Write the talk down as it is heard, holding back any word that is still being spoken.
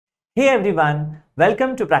Hey everyone,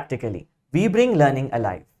 welcome to Practically. We bring learning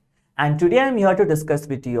alive. And today I am here to discuss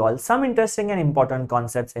with you all some interesting and important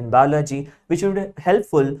concepts in biology which would be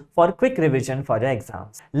helpful for quick revision for your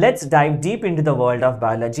exams. Let's dive deep into the world of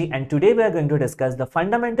biology, and today we are going to discuss the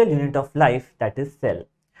fundamental unit of life, that is cell,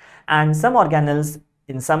 and some organelles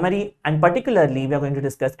in summary, and particularly we are going to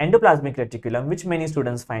discuss endoplasmic reticulum, which many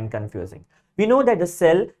students find confusing. We know that the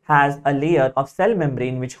cell has a layer of cell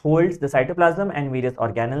membrane which holds the cytoplasm and various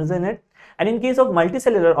organelles in it. And in case of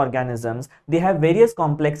multicellular organisms, they have various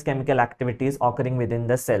complex chemical activities occurring within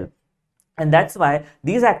the cell. And that's why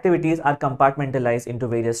these activities are compartmentalized into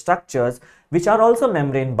various structures which are also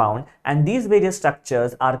membrane bound, and these various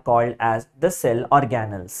structures are called as the cell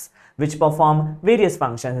organelles, which perform various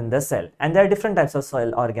functions in the cell. And there are different types of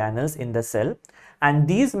cell organelles in the cell, and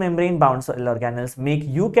these membrane bound cell organelles make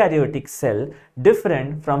eukaryotic cell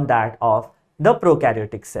different from that of the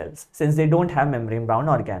prokaryotic cells, since they don't have membrane bound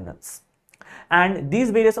organelles. And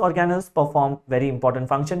these various organelles perform very important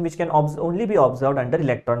function which can only be observed under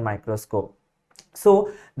electron microscope.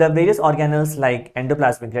 So the various organelles like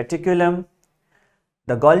endoplasmic reticulum,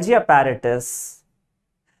 the Golgi apparatus,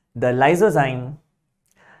 the lysozyme,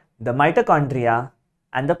 the mitochondria,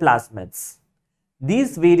 and the plasmids.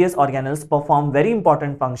 These various organelles perform very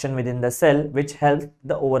important function within the cell which helps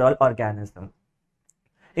the overall organism.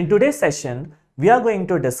 In today's session, we are going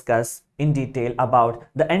to discuss in detail about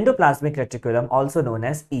the endoplasmic reticulum, also known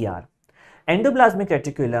as ER. Endoplasmic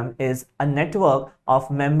reticulum is a network of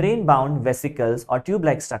membrane-bound vesicles or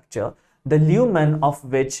tube-like structure, the lumen of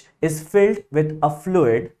which is filled with a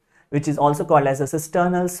fluid which is also called as a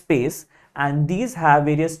cisternal space, and these have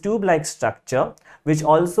various tube-like structure which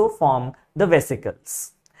also form the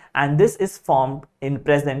vesicles, and this is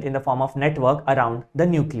present in the form of network around the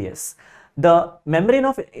nucleus. The membrane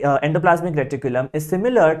of endoplasmic reticulum is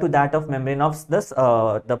similar to that of membrane of the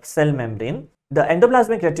cell membrane. The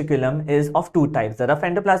endoplasmic reticulum is of two types, the rough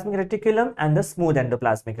endoplasmic reticulum and the smooth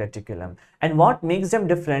endoplasmic reticulum. And what makes them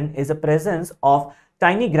different is the presence of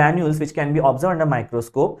tiny granules which can be observed under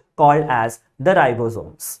microscope, called as the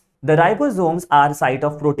ribosomes. The ribosomes are site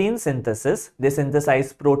of protein synthesis. They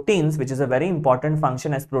synthesize proteins, which is a very important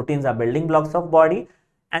function as proteins are building blocks of body.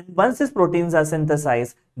 And once these proteins are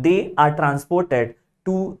synthesized, they are transported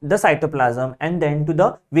to the cytoplasm and then to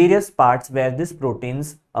the various parts where these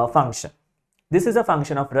proteins function. This is a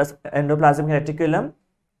function of endoplasmic reticulum.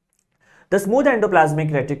 The smooth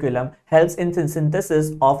endoplasmic reticulum helps in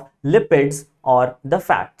synthesis of lipids or the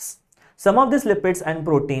fats. Some of these lipids and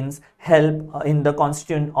proteins help in the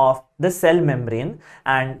constituent of the cell membrane,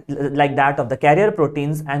 and like that of the carrier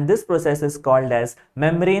proteins, and this process is called as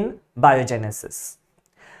membrane biogenesis.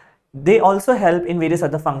 They also help in various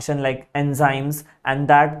other functions like enzymes and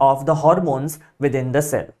that of the hormones within the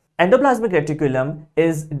cell. Endoplasmic reticulum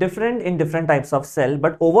is different in different types of cell,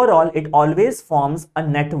 but overall it always forms a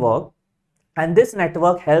network, and this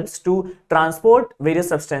network helps to transport various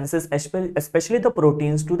substances, especially the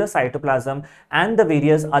proteins, to the cytoplasm and the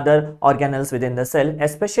various other organelles within the cell,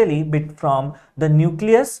 especially from the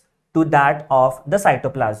nucleus to that of the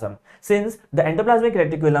cytoplasm, since the endoplasmic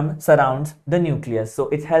reticulum surrounds the nucleus, so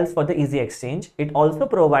it helps for the easy exchange. It also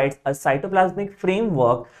provides a cytoplasmic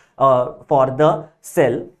framework for the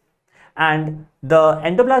cell, and the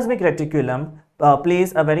endoplasmic reticulum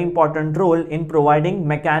plays a very important role in providing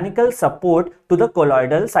mechanical support to the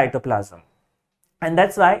colloidal cytoplasm, and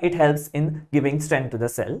that's why it helps in giving strength to the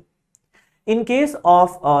cell. In case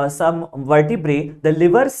of some vertebrae, the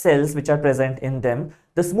liver cells which are present in them,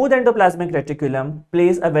 the smooth endoplasmic reticulum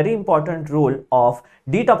plays a very important role of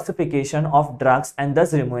detoxification of drugs and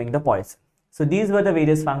thus removing the poison. So these were the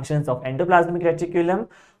various functions of endoplasmic reticulum.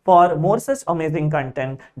 For more such amazing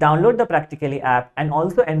content, download the Practically app and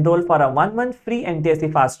also enroll for a 1-month free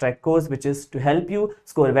NTSE fast track course which is to help you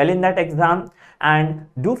score well in that exam. And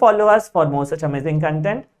do follow us for more such amazing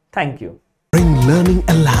content. Thank you. Bring learning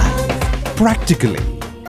alive, practically.